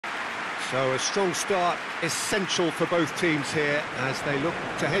So a strong start essential for both teams here as they look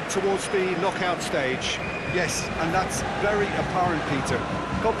to head towards the knockout stage. Yes, and that's very apparent, Peter.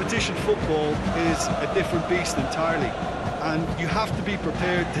 Competition football is a different beast entirely, and you have to be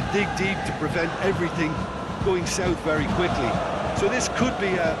prepared to dig deep to prevent everything going south very quickly. So this could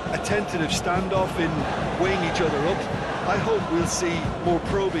be a tentative standoff in weighing each other up. I hope we'll see more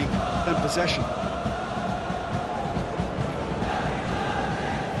probing than possession.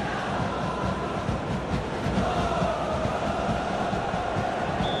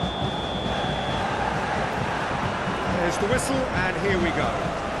 There's the whistle, and here we go.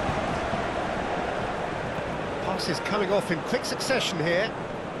 Passes coming off in quick succession here.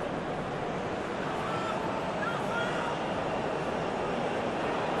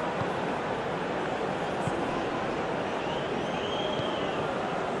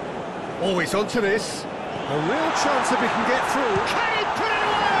 Always onto this. A real chance if he can get through. Can he put it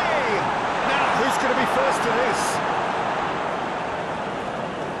away? Now, who's going to be first to this?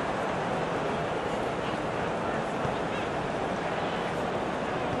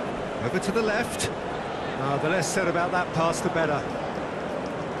 Over to the left. The less said about that pass, the better.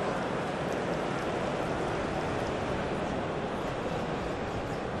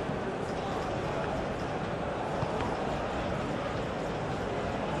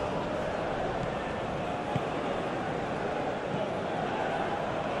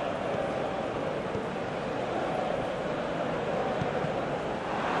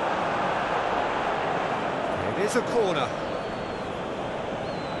 It is a corner.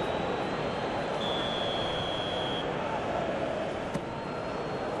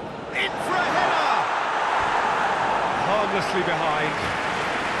 Harmlessly behind.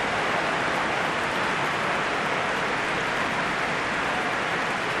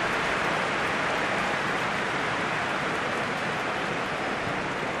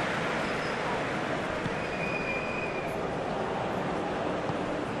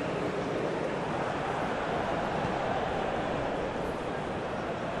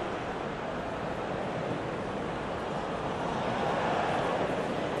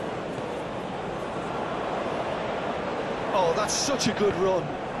 Oh, that's such a good run.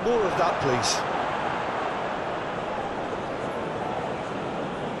 More of that, please.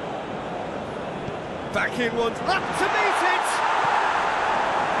 Back in once, up to meet it!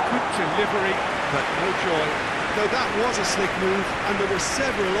 Good delivery, but no joy. Now that was a slick move, and there were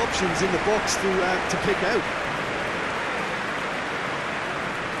several options in the box to pick out.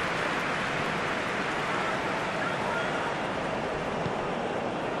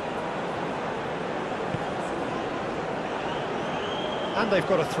 And they've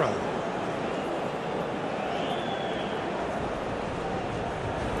got a throw.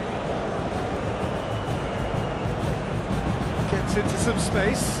 Gets into some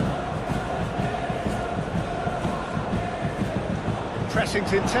space.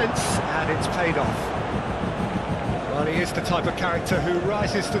 Pressing's intense, and it's paid off. Well, he is the type of character who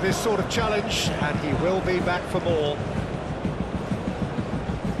rises to this sort of challenge, and he will be back for more.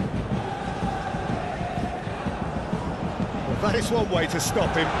 That is one way to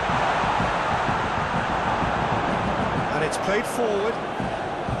stop him. And it's played forward.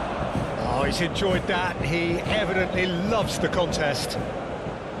 Oh, he's enjoyed that. He evidently loves the contest.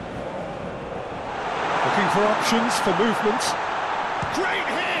 Looking for options for movement. Great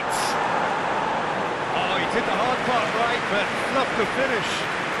hit! Oh, he did the hard part right, but fluffed the finish.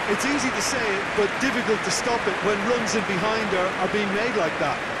 It's easy to say it, but difficult to stop it when runs in behind are being made like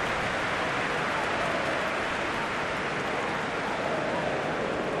that.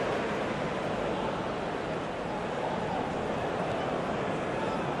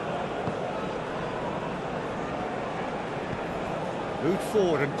 Moved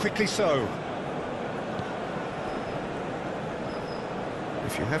forward, and quickly so.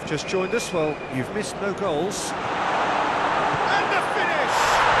 If you have just joined us, well, you've missed no goals. And the finish!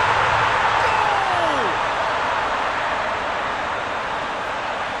 Goal!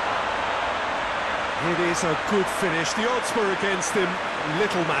 It is a good finish. The odds were against him.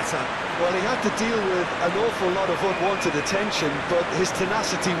 Little matter. Well, he had to deal with an awful lot of unwanted attention, but his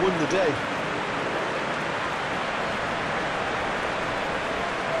tenacity won the day.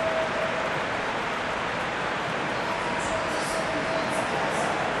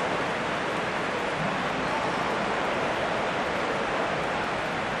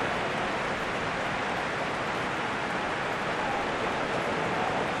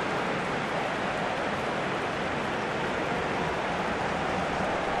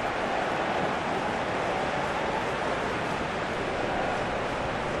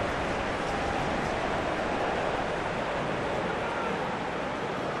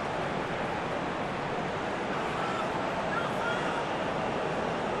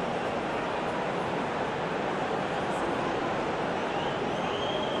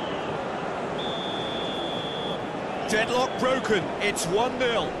 Deadlock broken, it's 1-0.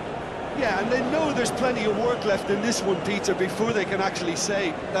 Yeah, and they know there's plenty of work left in this one, Peter, before they can actually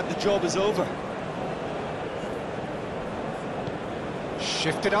say that the job is over.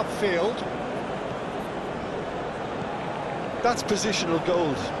 Shifted upfield. That's positional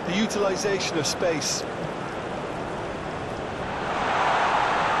gold, the utilisation of space.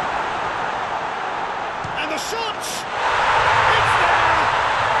 And the shot! It's there!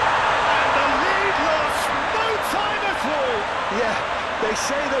 And the lead lost, no time at all! Yeah, they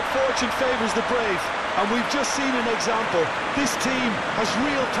say that fortune favours the brave, and we've just seen an example. This team has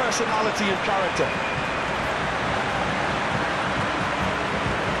real personality and character.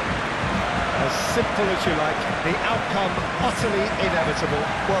 As simple as you like, the outcome utterly inevitable.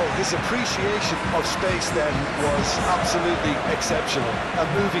 Well, his appreciation of space then was absolutely exceptional. A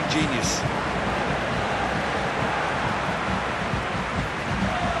moving genius.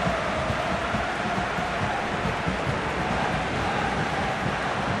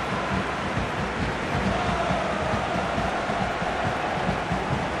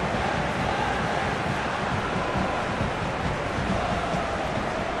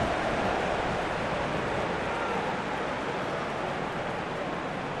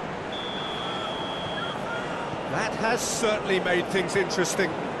 That has certainly made things interesting.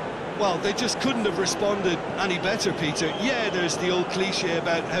 Well, they just couldn't have responded any better, Peter. Yeah, there's the old cliche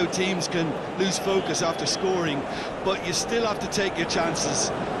about how teams can lose focus after scoring, but you still have to take your chances.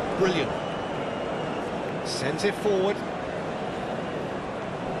 Brilliant. Sends it forward.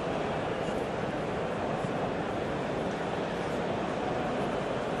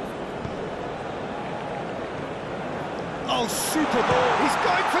 Oh, super ball! He's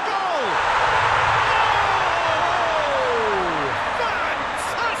going for goal!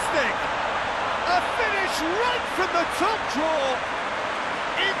 Right from the top draw,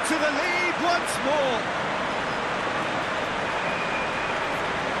 into the lead once more.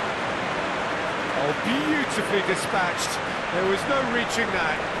 Oh, beautifully dispatched. There was no reaching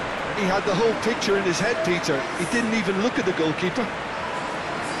that. He had the whole picture in his head, Peter. He didn't even look at the goalkeeper.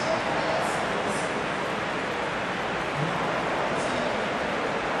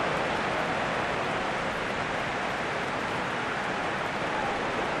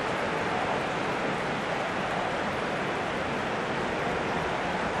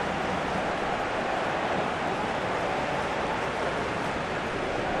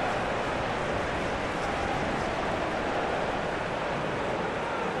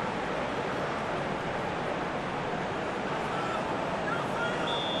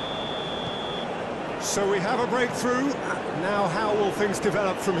 So we have a breakthrough. Now how will things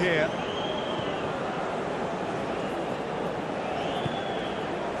develop from here?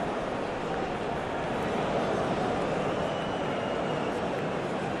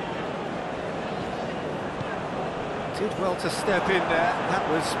 Did well to step in there. That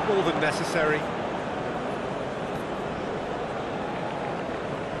was more than necessary.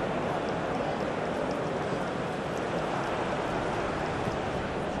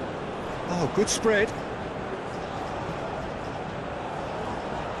 Oh, good spread.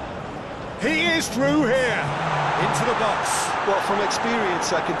 He is through here, into the box. Well, from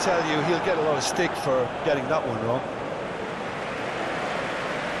experience, I can tell you he'll get a lot of stick for getting that one wrong.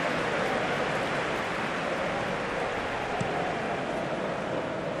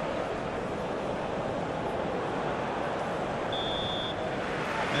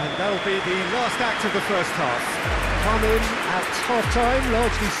 And that'll be the last act of the first half. Come in at half-time,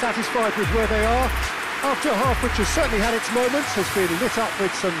 largely satisfied with where they are. After a half which has certainly had its moments, has been lit up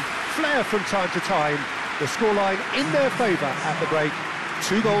with some flair from time to time. The scoreline in their favour at the break,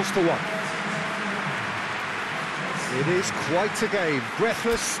 2-1. It is quite a game,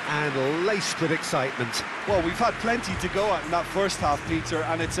 breathless and laced with excitement. Well, we've had plenty to go at in that first half, Peter,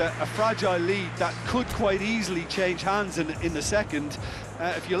 and it's a fragile lead that could quite easily change hands in the second.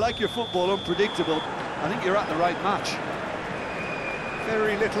 If you like your football unpredictable, I think you're at the right match.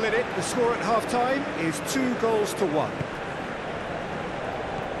 Very little in it. The score at half-time is 2-1. Well,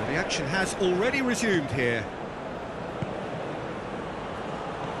 the action has already resumed here.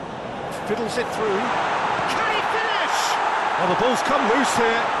 Fiddles it through. Can he finish? Well, the ball's come loose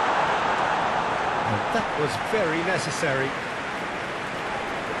here. And that was very necessary.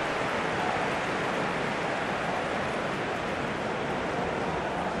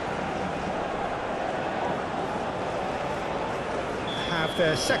 Have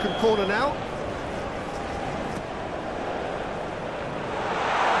their second corner now.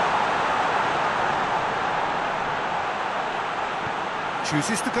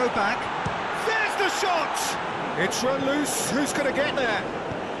 Chooses to go back. There's the shot! It's run loose. Who's going to get there?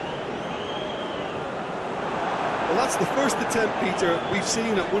 Well, that's the first attempt, Peter, we've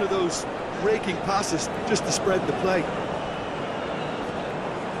seen at one of those breaking passes just to spread the play.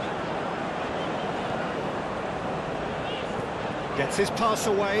 Gets his pass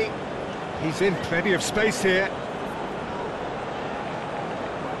away. He's in plenty of space here.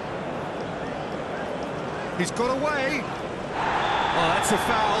 He's got away. Oh, that's a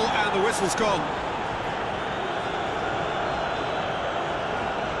foul, and the whistle's gone.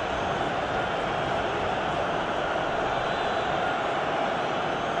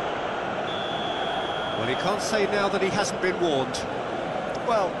 Well, he can't say now that he hasn't been warned.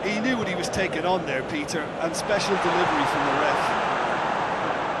 Well, he knew what he was taking on there, Peter, and special delivery from the ref.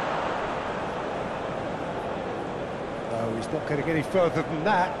 Oh, he's not getting any further than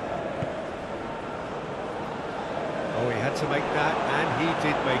that. Oh, he had to make that, and he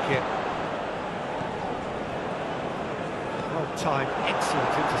did make it. Well timed,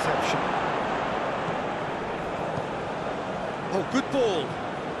 excellent interception. Oh, good ball.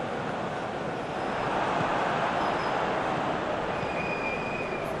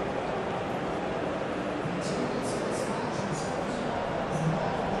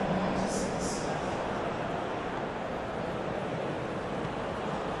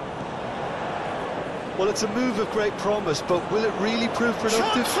 Well, it's a move of great promise, but will it really prove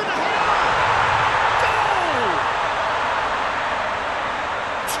productive? Goal!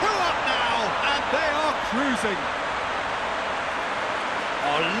 2 up now, and they are cruising.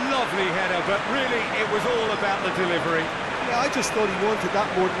 Oh, lovely header, but really it was all about the delivery. Yeah, I just thought he wanted that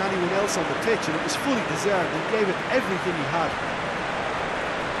more than anyone else on the pitch, and it was fully deserved. He gave it everything he had.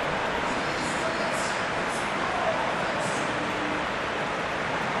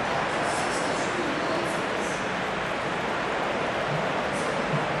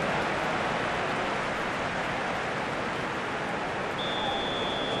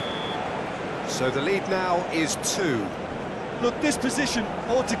 So the lead now is 2. Look, this position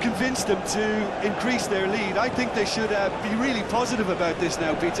ought to convince them to increase their lead. I think they should be really positive about this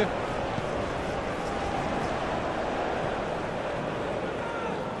now, Peter.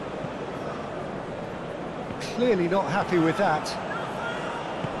 Clearly not happy with that.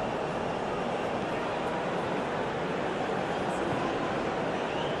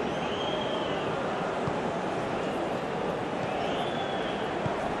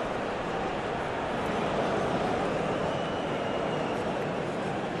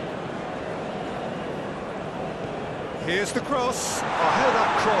 Here's the cross. Oh, how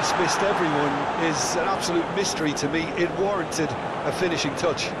that cross missed everyone is an absolute mystery to me. It warranted a finishing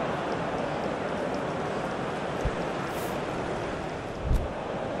touch.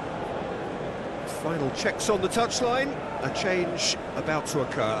 Final checks on the touchline. A change about to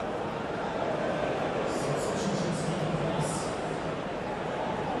occur.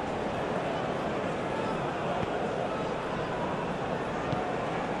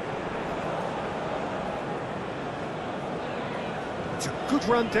 It's a good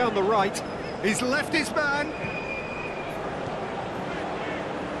run down the right. He's left his man.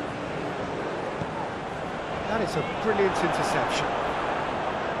 That is a brilliant interception.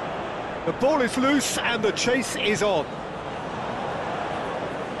 The ball is loose and the chase is on.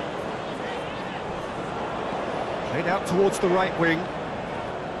 Played out towards the right wing.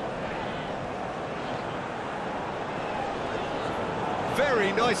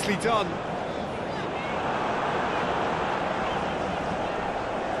 Very nicely done.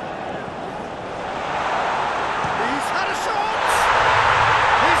 He's had a shot!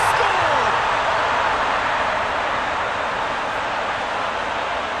 He's scored!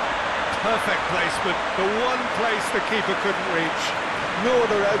 Perfect placement, the one place the keeper couldn't reach. No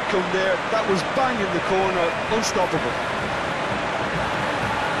other outcome there. That was bang in the corner, unstoppable.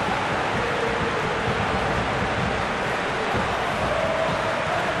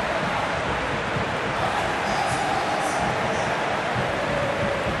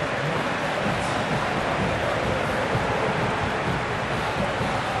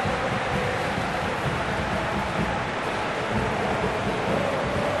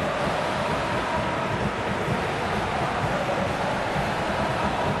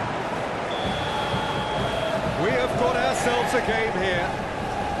 A game here.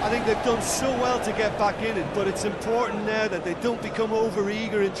 I think they've done so well to get back in it, but it's important now that they don't become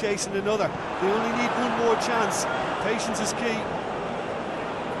over-eager in chasing another. They only need one more chance. Patience is key.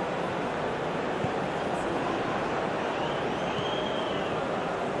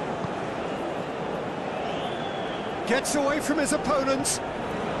 Gets away from his opponent.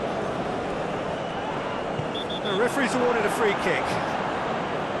 The referee's awarded a free kick.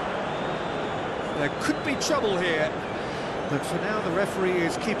 There could be trouble here. But for now, the referee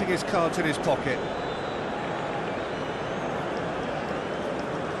is keeping his cards in his pocket.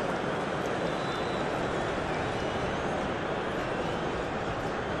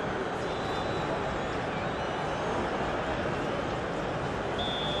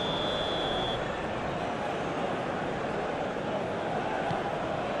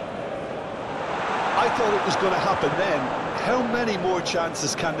 thought it was going to happen then. How many more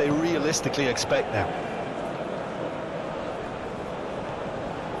chances can they realistically expect now?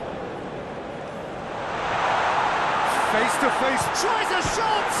 Face to face, tries a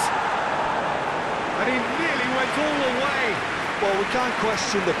shot! And he nearly went all the way. Well, we can't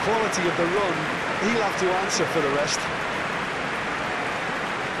question the quality of the run. He'll have to answer for the rest.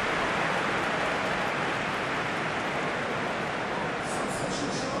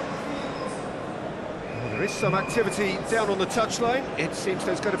 There is some activity down on the touchline. It seems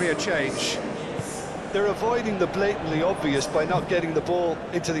there's going to be a change. They're avoiding the blatantly obvious by not getting the ball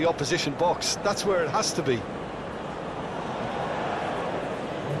into the opposition box. That's where it has to be.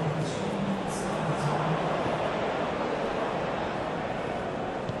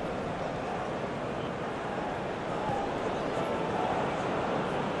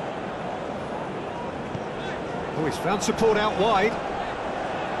 Oh, he's found support out wide.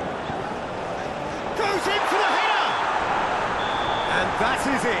 Goes in for the header! And that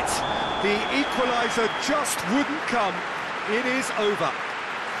is it. The equaliser just wouldn't come. It is over.